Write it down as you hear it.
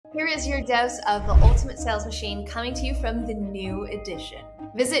Here is your dose of the Ultimate Sales Machine coming to you from the new edition.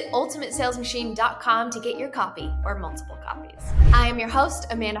 Visit ultimatesalesmachine.com to get your copy or multiple copies. I am your host,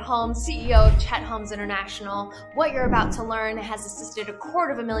 Amanda Holmes, CEO of Chet Holmes International. What you're about to learn has assisted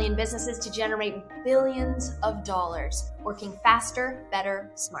 250,000 businesses to generate billions of dollars, working faster,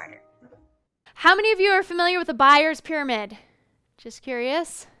 better, smarter. How many of you are familiar with the buyer's pyramid? Just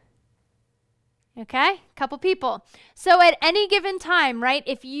curious. Okay, a couple people. So at any given time, right,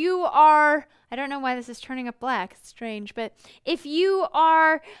 if you are, I don't know why this is turning up black, it's strange, but if you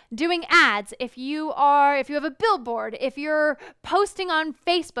are doing ads, if you have a billboard, if you're posting on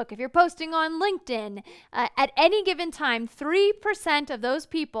Facebook, if you're posting on LinkedIn, at any given time, 3% of those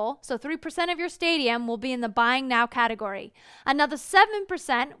people, so 3% of your stadium will be in the buying now category. Another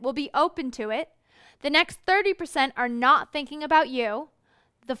 7% will be open to it. The next 30% are not thinking about you.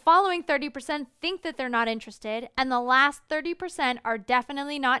 The following 30% think that they're not interested, and the last 30% are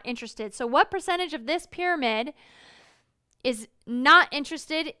definitely not interested. So what percentage of this pyramid is not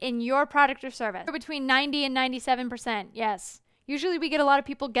interested in your product or service? Between 90 and 97%, yes. Usually we get a lot of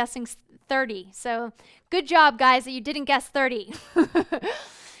people guessing 30. So good job, guys, that you didn't guess 30.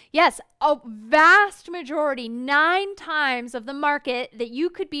 Yes, a vast majority, 9 times of the market that you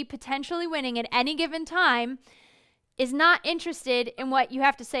could be potentially winning at any given time is not interested in what you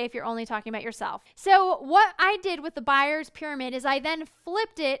have to say if you're only talking about yourself. So what I did with the buyer's pyramid is I then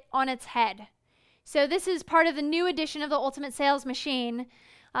flipped it on its head. So this is part of the new edition of the Ultimate Sales Machine.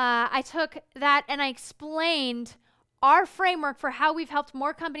 I took that and I explained our framework for how we've helped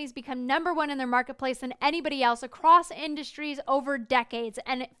more companies become number one in their marketplace than anybody else across industries over decades.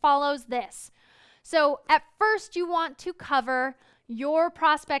 And it follows this. So at first you want to cover your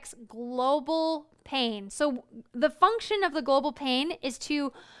prospect's global pain. So the function of the global pain is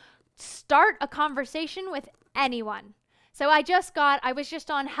to start a conversation with anyone. So I was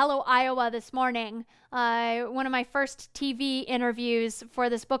just on Hello Iowa this morning, one of my first TV interviews for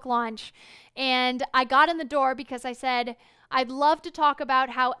this book launch. And I got in the door because I said, I'd love to talk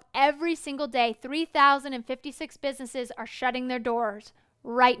about how every single day, 3,056 businesses are shutting their doors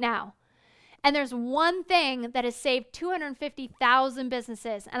right now. And there's one thing that has saved 250,000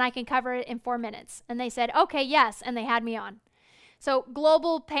 businesses, and I can cover it in 4 minutes. And they said, okay, yes, and they had me on. So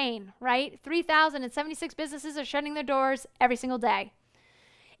global pain, right? 3,076 businesses are shutting their doors every single day.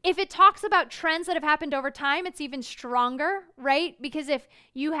 If it talks about trends that have happened over time, it's even stronger, right? Because if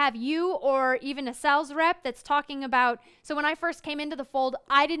you have or even a sales rep that's talking about, so when I first came into the fold,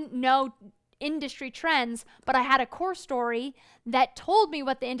 I didn't know industry trends, but I had a core story that told me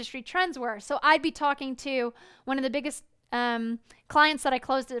what the industry trends were. So I'd be talking to one of the biggest clients that I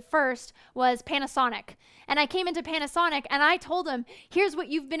closed at first was Panasonic. And I came into Panasonic and I told them, here's what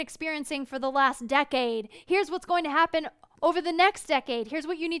you've been experiencing for the last decade. Here's what's going to happen over the next decade. Here's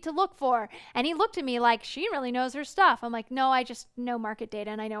what you need to look for. And he looked at me like, she really knows her stuff. I'm like, no, I just know market data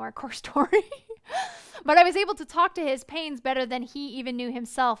and I know our core story. But I was able to talk to his pains better than he even knew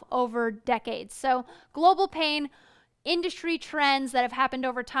himself over decades. So global pain, industry trends that have happened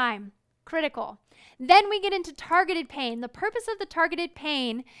over time, critical. Then we get into targeted pain. The purpose of the targeted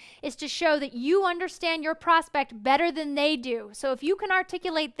pain is to show that you understand your prospect better than they do. So if you can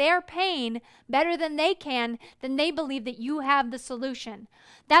articulate their pain better than they can, then they believe that you have the solution.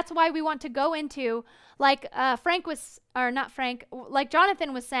 That's why we want to go into, like Jonathan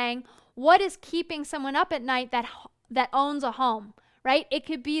was saying, what is keeping someone up at night that owns a home, right? It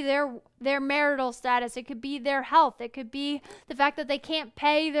could be their marital status. It could be their health. It could be the fact that they can't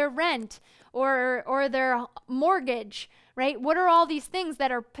pay their rent or their mortgage, right? What are all these things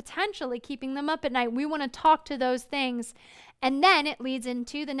that are potentially keeping them up at night? We want to talk to those things. And then it leads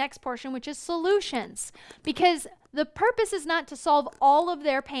into the next portion, which is solutions. Because the purpose is not to solve all of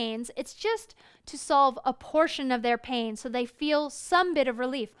their pains. It's just to solve a portion of their pain so they feel some bit of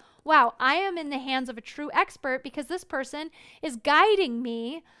relief. Wow, I am in the hands of a true expert because this person is guiding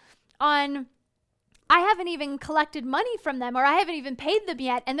me on, I haven't even collected money from them or I haven't even paid them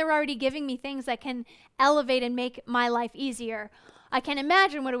yet, and they're already giving me things that can elevate and make my life easier. I can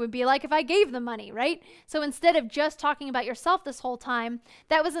imagine what it would be like if I gave them money, right? So instead of just talking about yourself this whole time,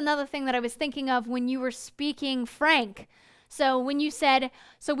 that was another thing that I was thinking of when you were speaking, Frank. So when you said,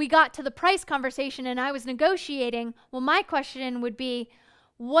 so we got to the price conversation and I was negotiating, well, my question would be,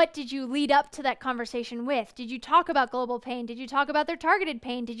 what did you lead up to that conversation with? Did you talk about global pain? Did you talk about their targeted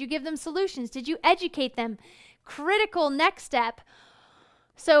pain? Did you give them solutions? Did you educate them? Critical next step.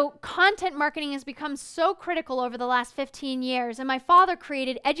 So content marketing has become so critical over the last 15 years, and my father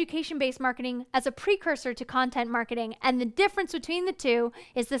created education-based marketing as a precursor to content marketing, and the difference between the two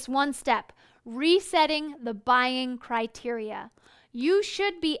is this one step, resetting the buying criteria. You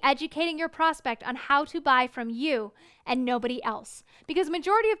should be educating your prospect on how to buy from you and nobody else, because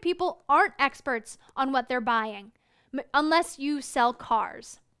majority of people aren't experts on what they're buying unless you sell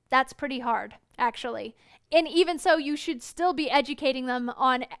cars. That's pretty hard, actually. And even so, you should still be educating them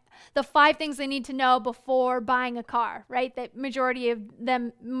on the 5 things they need to know before buying a car, right? That majority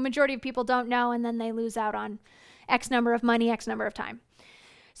of people don't know, and then they lose out on X number of money, X number of time.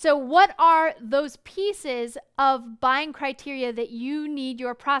 So what are those pieces of buying criteria that you need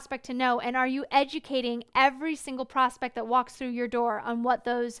your prospect to know? And are you educating every single prospect that walks through your door on what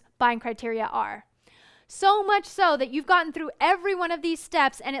those buying criteria are? So much so that you've gotten through every one of these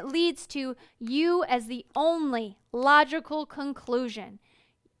steps, and it leads to you as the only logical conclusion.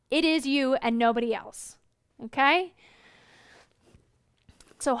 It is you and nobody else. Okay?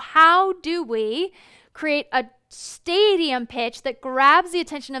 So how do we create a stadium pitch that grabs the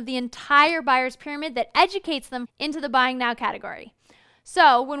attention of the entire buyer's pyramid, that educates them into the buying now category?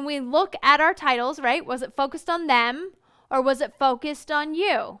 So when we look at our titles, right, was it focused on them or was it focused on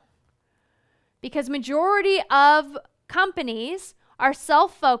you? Because majority of companies are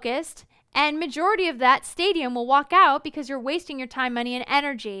self-focused, and majority of that stadium will walk out because you're wasting your time, money, and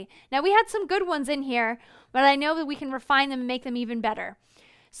energy. Now, we had some good ones in here, but I know that we can refine them and make them even better.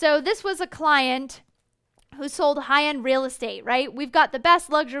 So this was a client who sold high-end real estate, right? We've got the best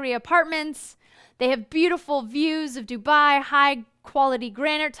luxury apartments. They have beautiful views of Dubai, high-quality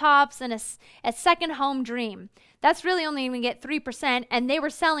granite tops, and a second home dream. That's really only going to get 3%, and they were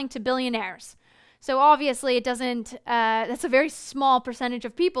selling to billionaires. So obviously it doesn't, that's a very small percentage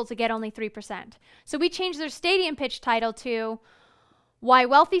of people to get only 3%. So we changed their stadium pitch title to Why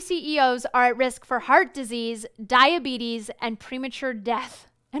Wealthy CEOs Are at Risk for Heart Disease, Diabetes, and Premature Death,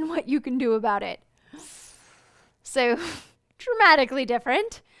 and What You Can Do About It. So dramatically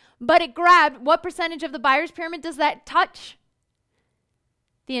different, but it grabbed, what percentage of the buyer's pyramid does that touch?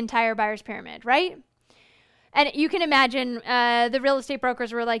 The entire buyer's pyramid, right? And you can imagine the real estate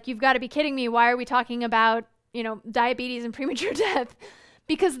brokers were like, you've got to be kidding me. Why are we talking about, diabetes and premature death?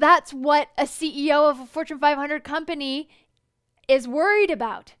 Because that's what a CEO of a Fortune 500 company is worried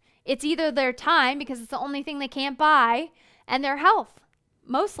about. It's either their time, because it's the only thing they can't buy, and their health,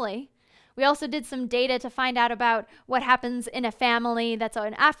 mostly. We also did some data to find out about what happens in a family that's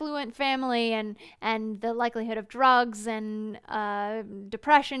an affluent family, and the likelihood of drugs and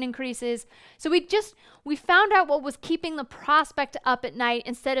depression increases. So we found out what was keeping the prospect up at night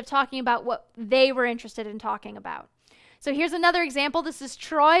instead of talking about what they were interested in talking about. So here's another example. This is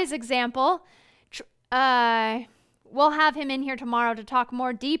Troy's example. We'll have him in here tomorrow to talk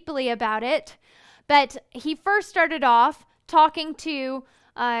more deeply about it. But he first started off talking to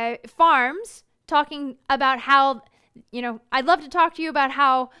farms, talking about how, I'd love to talk to you about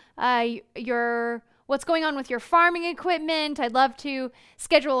how what's going on with your farming equipment. I'd love to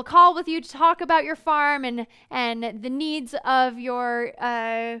schedule a call with you to talk about your farm and the needs of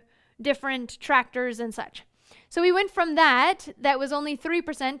your different tractors and such. So we went from that was only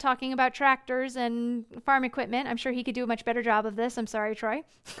 3% talking about tractors and farm equipment. I'm sure he could do a much better job of this. I'm sorry, Troy.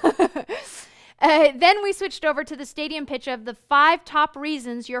 Then we switched over to the stadium pitch of the 5 top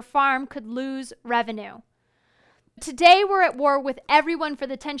reasons your farm could lose revenue. Today, we're at war with everyone for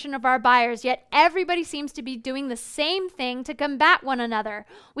the attention of our buyers, yet everybody seems to be doing the same thing to combat one another.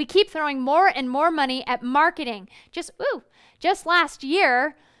 We keep throwing more and more money at marketing. Just last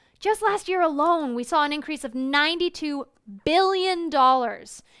year alone, we saw an increase of $92 billion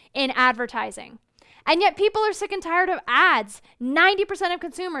in advertising. And yet people are sick and tired of ads. 90% of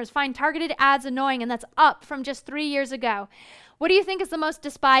consumers find targeted ads annoying, and that's up from just 3 years ago. What do you think is the most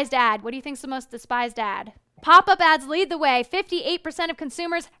despised ad? What do you think is the most despised ad? Pop-up ads lead the way. 58% of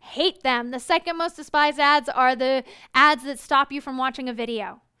consumers hate them. The second most despised ads are the ads that stop you from watching a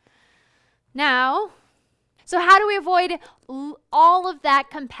video. Now, so how do we avoid all of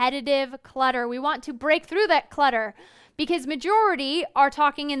that competitive clutter? We want to break through that clutter, because majority are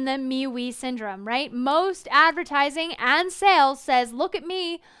talking in the me-we syndrome, right? Most advertising and sales says, look at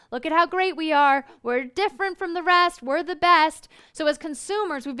me, look at how great we are, we're different from the rest, we're the best. So as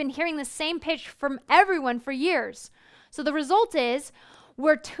consumers, we've been hearing the same pitch from everyone for years. So the result is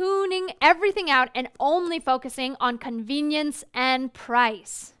we're tuning everything out and only focusing on convenience and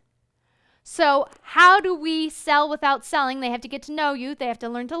price. So how do we sell without selling? They have to get to know you. They have to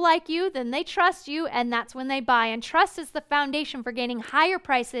learn to like you. Then they trust you, and that's when they buy. And trust is the foundation for gaining higher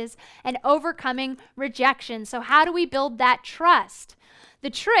prices and overcoming rejection. So how do we build that trust?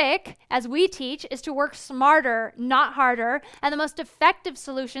 The trick, as we teach, is to work smarter, not harder. And the most effective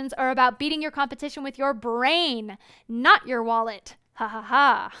solutions are about beating your competition with your brain, not your wallet. Ha ha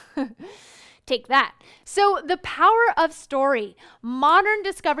ha. Take that. So the power of story. Modern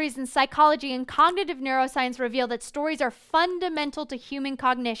discoveries in psychology and cognitive neuroscience reveal that stories are fundamental to human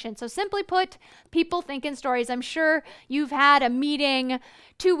cognition. So simply put, people think in stories. I'm sure you've had a meeting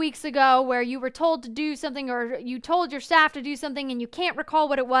 2 weeks ago where you were told to do something, or you told your staff to do something and you can't recall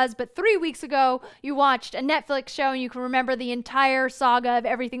what it was, but 3 weeks ago you watched a Netflix show and you can remember the entire saga of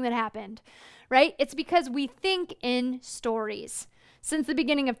everything that happened, right? It's because we think in stories since the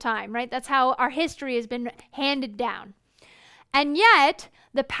beginning of time, right? That's how our history has been handed down. And yet,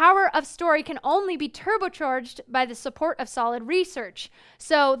 the power of story can only be turbocharged by the support of solid research.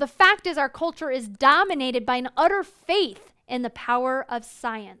 So the fact is, our culture is dominated by an utter faith in the power of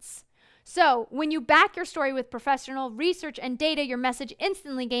science. So when you back your story with professional research and data, your message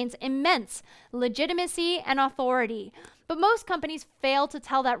instantly gains immense legitimacy and authority. But most companies fail to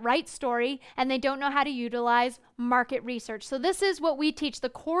tell that right story, and they don't know how to utilize market research. So this is what we teach, the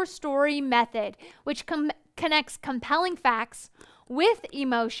core story method, which connects compelling facts with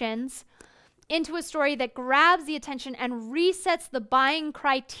emotions into a story that grabs the attention and resets the buying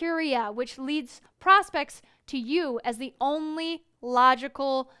criteria, which leads prospects to you as the only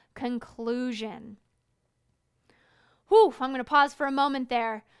logical conclusion. Whew, I'm going to pause for a moment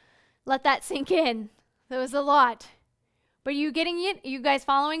there. Let that sink in. That was a lot. But are you getting it? Are you guys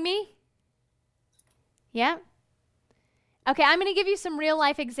following me? Yeah? Okay, I'm going to give you some real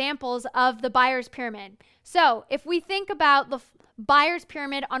life examples of the buyer's pyramid. So if we think about the buyer's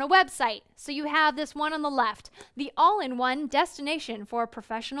pyramid on a website, so you have this one on the left, the all-in-one destination for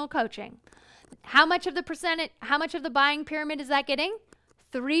professional coaching. How much of the buying pyramid is that getting?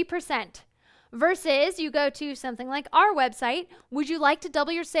 3%. Versus you go to something like our website. Would you like to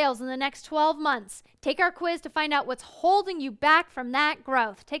double your sales in the next 12 months? Take our quiz to find out what's holding you back from that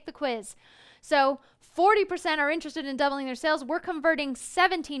growth. Take the quiz. So 40% are interested in doubling their sales. We're converting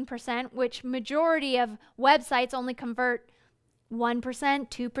 17%, which majority of websites only convert 1%,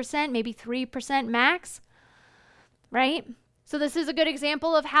 2%, maybe 3% max, right? So this is a good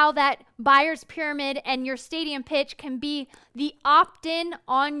example of how that buyer's pyramid and your stadium pitch can be the opt-in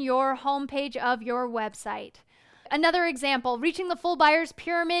on your homepage of your website. Another example, reaching the full buyer's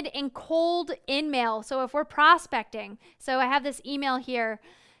pyramid in cold email. So if we're prospecting, so I have this email here.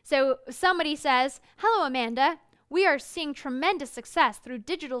 So somebody says, "Hello, Amanda. We are seeing tremendous success through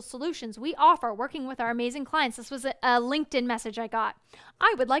digital solutions we offer working with our amazing clients." This was a LinkedIn message I got.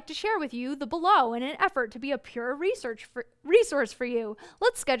 "I would like to share with you the below in an effort to be a pure resource for you.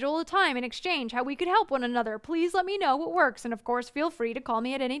 Let's schedule a time and exchange how we could help one another. Please let me know what works, and of course, feel free to call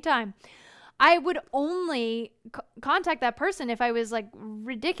me at any time." I would only contact that person if I was like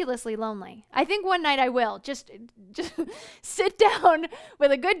ridiculously lonely. I think one night I will just sit down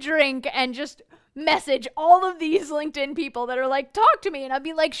with a good drink and just message all of these LinkedIn people that are like, "Talk to me." And I'd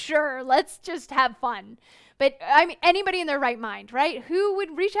be like, "Sure, let's just have fun." But I mean, anybody in their right mind, right? Who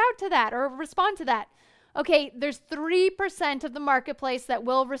would reach out to that or respond to that? Okay, there's 3% of the marketplace that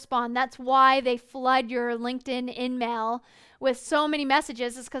will respond. That's why they flood your LinkedIn email with so many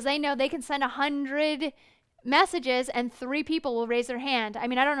messages, is because they know they can send 100 messages and 3 people will raise their hand. I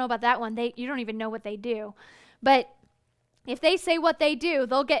mean, I don't know about that one. You don't even know what they do. But if they say what they do,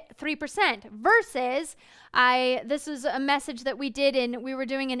 they'll get 3%. Versus, this is a message that we were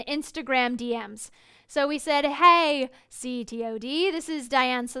doing in Instagram DMs. So we said, "Hey, CTOD, this is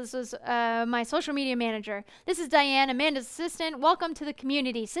Diane." So this was my social media manager. "This is Diane, Amanda's assistant. Welcome to the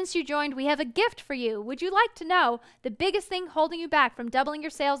community. Since you joined, we have a gift for you. Would you like to know the biggest thing holding you back from doubling your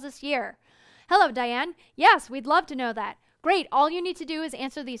sales this year?" "Hello, Diane. Yes, we'd love to know that." "Great. All you need to do is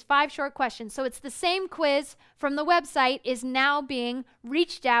answer these 5 short questions." So it's the same quiz from the website is now being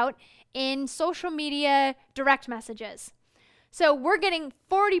reached out in social media direct messages. So we're getting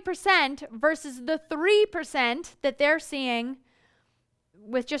 40% versus the 3% that they're seeing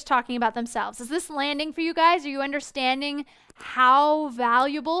with just talking about themselves. Is this landing for you guys? Are you understanding how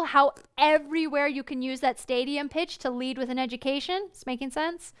valuable, how everywhere you can use that stadium pitch to lead with an education? It's making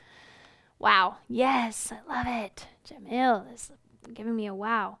sense? Wow. Yes, I love it. Jamil is giving me a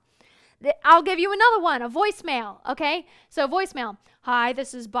wow. I'll give you another one, a voicemail, okay? So voicemail. "Hi,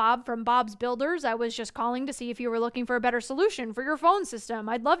 this is Bob from Bob's Builders. I was just calling to see if you were looking for a better solution for your phone system.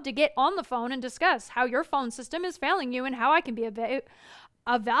 I'd love to get on the phone and discuss how your phone system is failing you and how I can be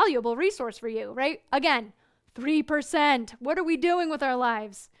a valuable resource for you," right? Again, 3%. What are we doing with our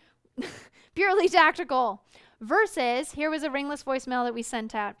lives? Purely tactical. Versus, here was a ringless voicemail that we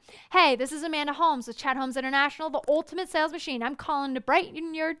sent out. "Hey, this is Amanda Holmes with Chat Homes International, the ultimate sales machine. I'm calling to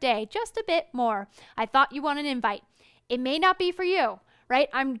brighten your day just a bit more. I thought you want an invite. It may not be for you," right?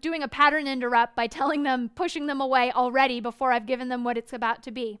 I'm doing a pattern interrupt by pushing them away already before I've given them what it's about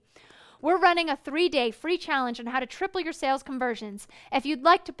to be. We're running a 3-day free challenge on how to triple your sales conversions. If you'd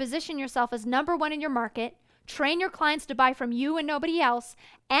like to position yourself as number one in your market, train your clients to buy from you and nobody else,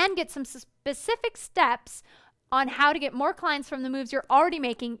 and get some specific steps on how to get more clients from the moves you're already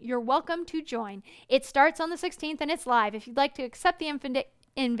making, you're welcome to join. It starts on the 16th and it's live. If you'd like to accept the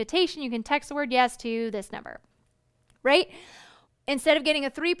invitation, you can text the word yes to this number, right? Instead of getting a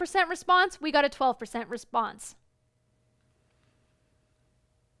 3% response, we got a 12% response.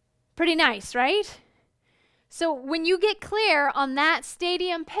 Pretty nice, right? So when you get clear on that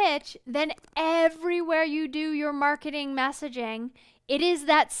stadium pitch, then everywhere you do your marketing messaging, it is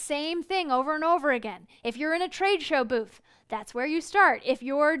that same thing over and over again. If you're in a trade show booth, that's where you start. If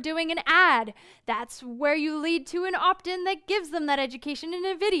you're doing an ad, that's where you lead to an opt-in that gives them that education in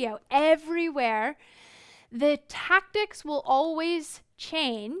a video. Everywhere, the tactics will always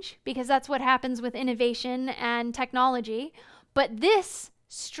change because that's what happens with innovation and technology. But this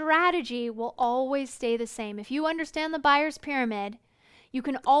strategy will always stay the same. If you understand the buyer's pyramid, you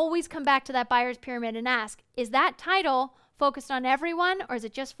can always come back to that buyer's pyramid and ask, is that title focused on everyone or is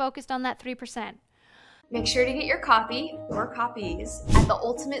it just focused on that 3%? Make sure to get your copy or copies at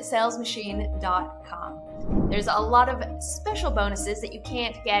theultimatesalesmachine.com. There's a lot of special bonuses that you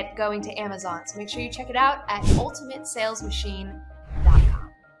can't get going to Amazon, so make sure you check it out at ultimatesalesmachine.com.